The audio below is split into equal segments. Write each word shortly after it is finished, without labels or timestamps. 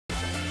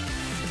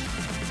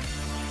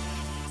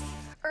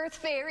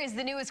EarthFare is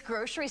the newest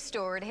grocery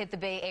store to hit the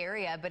Bay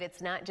Area, but it's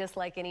not just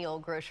like any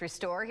old grocery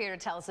store. Here to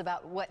tell us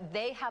about what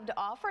they have to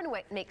offer and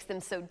what makes them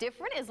so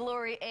different is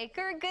Lori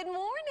Aker. Good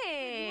morning.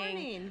 Good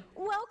morning.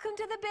 Welcome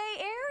to the Bay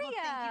Area. Well, thank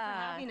you for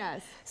having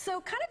us.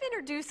 So kind of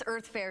introduce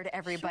EarthFare to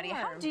everybody. Sure.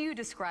 How do you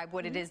describe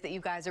what it is that you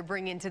guys are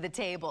bringing to the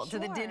table, to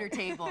the dinner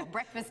table,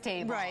 breakfast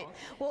table? Right.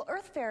 Well,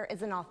 EarthFare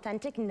is an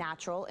authentic,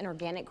 natural, and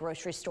organic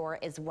grocery store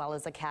as well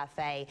as a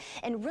cafe.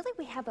 And really,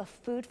 we have a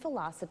food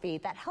philosophy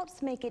that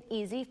helps make it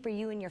easy for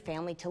you and your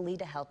family to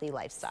lead a healthy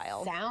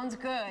lifestyle. Sounds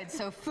good.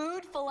 So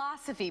food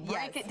philosophy,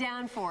 break it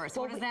down for us.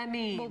 What does that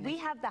mean? Well, we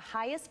have the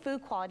highest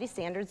food quality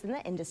standards in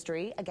the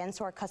industry, again,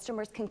 so our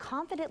customers can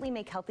confidently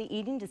make healthy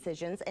eating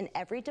decisions in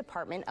every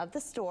department of the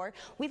store.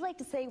 We like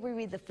to say we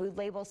read the food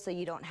label so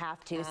you don't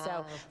have to.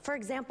 So, for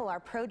example,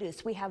 our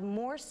produce, we have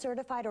more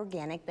certified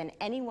organic than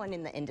anyone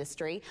in the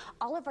industry.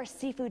 All of our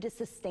seafood is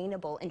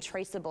sustainable and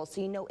traceable,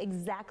 so you know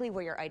exactly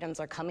where your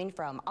items are coming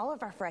from. All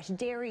of our fresh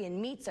dairy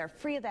and meats are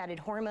free of added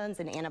hormones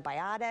and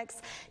antibiotics.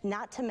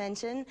 Not to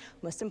mention,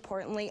 most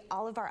importantly,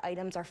 all of our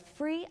items are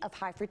free of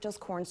high fructose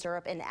corn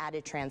syrup and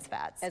added trans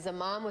fats. As a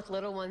mom with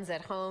little ones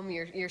at home,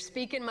 you're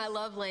speaking my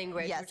love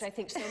language, which I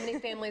think so many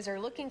families are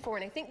looking for.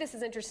 And I think this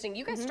is interesting.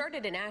 You guys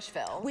started in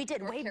Asheville. We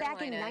did, way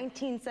back in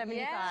 1975.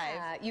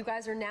 Yeah, you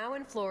guys are now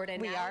in Florida,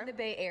 now in the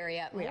Bay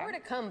Area. More to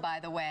come, by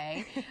the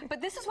way.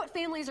 But this is what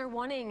families are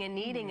wanting and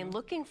needing and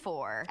looking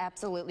for.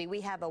 Absolutely. We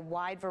have a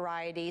wide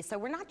variety. So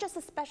we're not just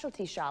a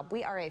specialty shop.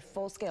 We are a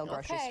full-scale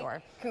grocery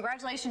store.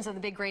 Congratulations on the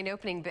big grand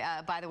opening,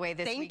 by the way,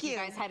 this week. Thank you. You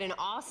guys had an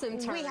awesome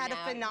turnout. We had a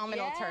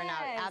phenomenal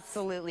turnout.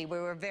 Absolutely. We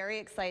were very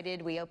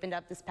excited. We opened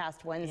up this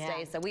past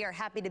Wednesday, so we are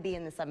happy to be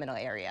in the Seminole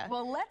area.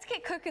 Well, let's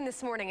get cooking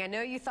this morning. I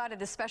know you thought of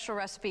this special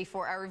recipe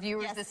for our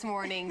viewers this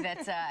morning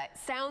that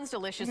sounds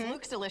delicious,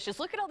 looks delicious.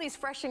 Look at all these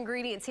fresh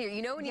ingredients here.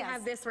 You know when you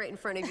have this right in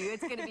front of you,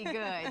 it's going to be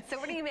good. So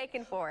what are you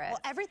making for us?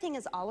 Well, everything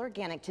is all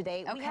organic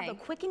today. We have a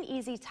quick and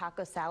easy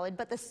taco salad,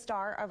 but the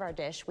star of our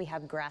dish, we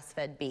have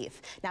grass-fed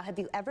beef. Now, have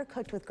you ever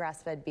cooked with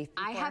grass-fed beef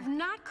before? I have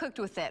not cooked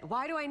with it.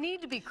 Why do I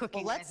need to be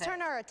cooking with it? Well, let's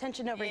turn our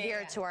attention over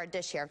here to our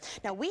dish here.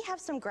 Now, we have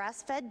some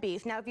grass-fed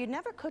beef. Now, if you've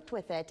never cooked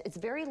with it, it's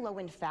very low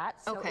in fat,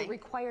 so it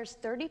requires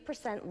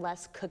 30%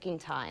 less cooking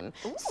time.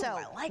 Ooh, so,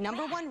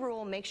 number one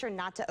rule, make sure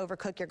not to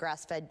overcook your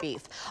grass-fed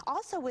beef.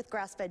 Also, with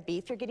grass-fed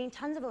beef, you're getting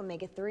tons of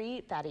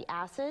omega-3 fatty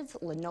acids,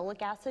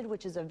 linoleic acid,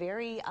 which is a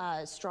very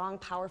strong,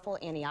 powerful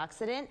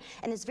antioxidant,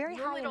 and it's very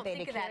high in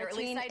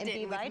beta-carotene and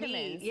B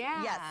vitamins.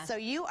 Yes, so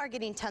you are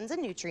getting tons of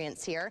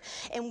nutrients here,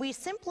 and we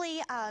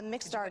simply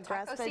mixed our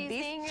grass-fed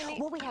beef.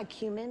 Well, we had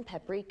cumin,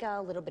 paprika,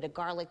 a little bit of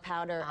garlic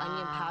powder,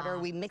 onion powder.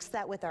 We mixed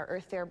that with our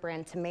EarthFare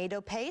brand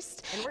tomato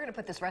paste. And we're going to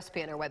put this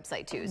recipe on our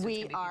website too. So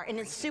we are, and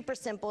it's super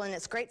simple, and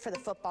it's great for the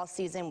football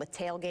season with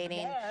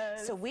tailgating.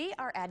 So we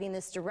are adding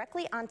this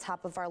directly on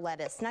top of our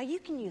lettuce. Now you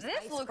can use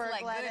iceberg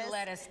lettuce. Good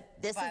lettuce.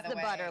 This is the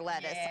butter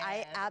lettuce.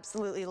 I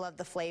absolutely love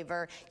the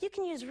flavor. You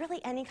can use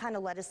really any kind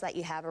of lettuce that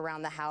you have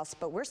around the house,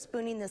 but we're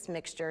spooning this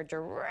mixture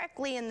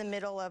directly in the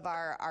middle of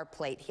our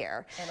plate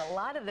here. And a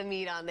lot of the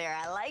meat on there.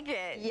 I like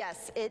it.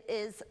 Yes, it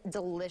is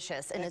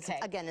delicious. And it's,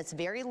 again, it's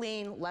very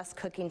lean, less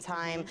cooking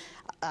time,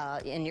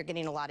 and you're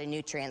getting a lot of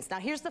nutrients. Now,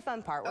 here's the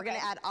fun part. We're going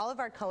to add all of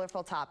our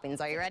colorful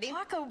toppings. Are you ready?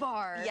 Taco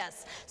bar.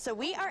 Yes. So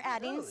we are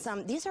adding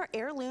some, these are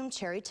heirloom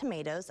cherry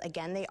tomatoes.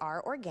 Again, they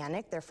are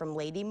organic. They're from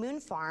Lady Moon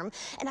Farm.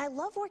 And I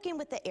love working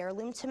with the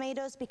heirloom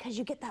tomatoes because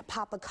you get that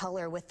pop of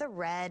color with the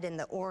red and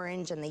the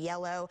orange and the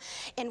yellow.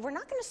 And we're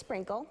not going to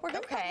sprinkle. We're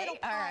going to put little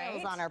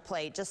piles on our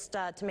plate just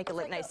to make it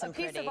look nice and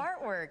pretty. A piece of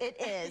artwork.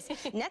 It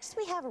is. Next,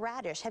 we have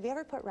radish. Have you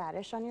ever put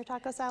radish on your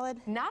taco salad?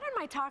 Not on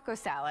my taco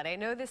salad. I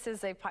know this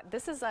is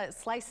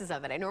slices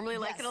of it. I normally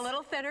like it a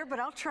little thinner, but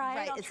I'll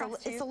try it.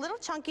 It's a little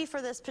chunky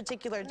for this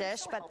particular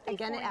dish, but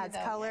again, it adds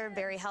color,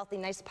 very healthy,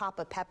 nice pop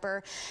of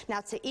pepper.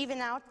 Now, to even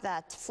out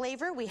that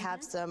flavor, we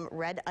have some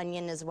red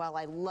onion as well.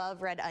 I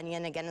love red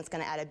onion. Again, it's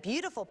going to add a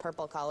beautiful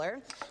purple color.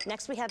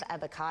 Next, we have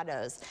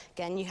avocados.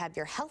 Again, you have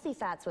your healthy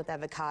fats with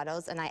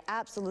avocados, and I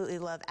absolutely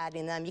love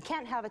adding them. You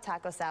can't have a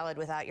taco salad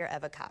without your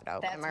avocado.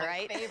 That's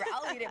my favorite.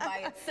 I'll eat it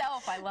by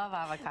itself. I love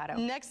avocado.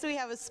 Next, we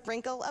have a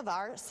sprinkle of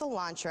our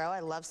cilantro. I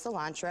love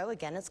cilantro.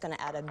 Again, it's going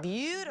to add a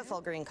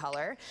beautiful green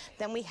color.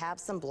 Then we have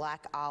some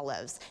black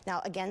olives.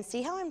 Now, again,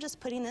 see how I'm just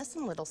putting this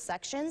in little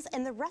sections?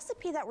 And the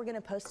recipe that we're going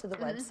to post to the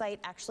website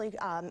actually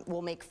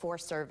will make 4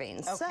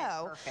 servings.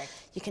 So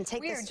you can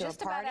take this to a party. We are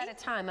just about out of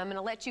time. I'm going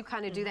to let you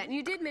kind of do that. And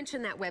you did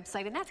mention that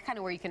website, and that's kind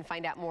of where you can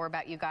find out more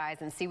about you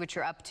guys and see what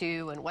you're up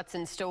to and what's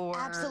in store.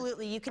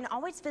 Absolutely. You can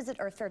always visit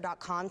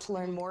earthfare.com to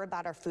learn more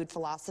about our food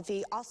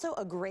philosophy. Also,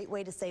 a great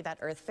way to save at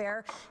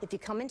EarthFare. If you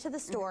come into the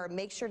store,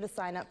 make sure to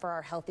sign up for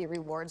our Healthy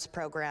Rewards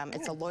program.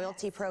 It's a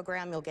loyalty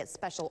program. You'll get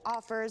special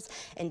offers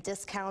and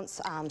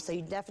discounts, so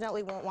you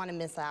definitely won't want to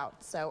miss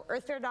out. So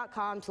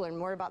earthfare.com to learn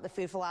more about the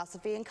food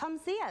philosophy, and come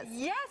see us.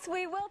 Yes,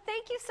 we will.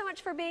 Thank you so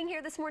much for being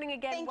here this morning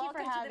again. Thank you for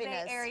having us. Welcome to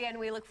the Bay Area, and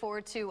we look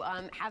forward to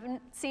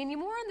seeing you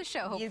more on the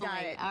show, hopefully. You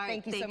got it. All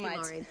right, thank you so much.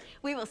 Lauren.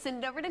 We will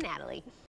send it over to Natalie.